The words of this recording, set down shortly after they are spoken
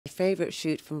favourite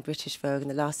shoot from British Vogue in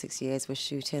the last 6 years was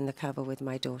shooting the cover with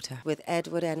my daughter, with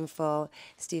Edward Enninful,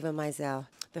 Stephen Meisel,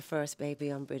 the first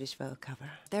baby on British Vogue cover.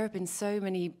 There have been so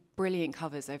many brilliant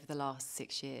covers over the last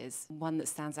 6 years. One that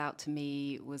stands out to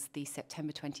me was the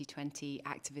September 2020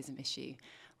 activism issue,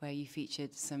 where you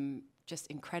featured some just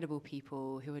incredible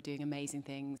people who are doing amazing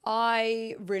things.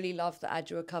 I really loved the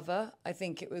Adjoa cover. I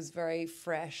think it was very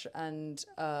fresh and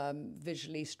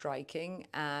visually striking,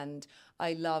 and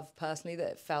I love personally that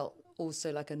it felt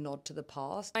also like a nod to the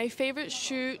past. My favourite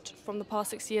shoot from the past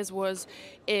 6 years was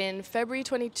in February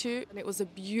 22, and it was a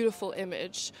beautiful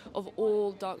image of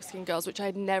all dark-skinned girls, which I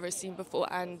had never seen before,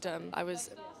 and I was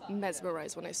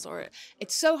mesmerised when I saw it.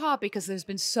 It's so hard because there's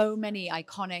been so many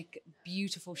iconic,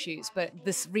 beautiful shoots, but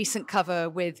this recent cover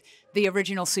with the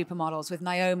original supermodels, with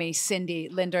Naomi, Cindy,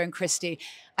 Linda and Christy,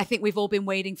 I think we've all been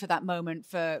waiting for that moment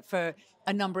for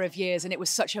a number of years, and it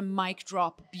was such a mic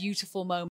drop, beautiful moment.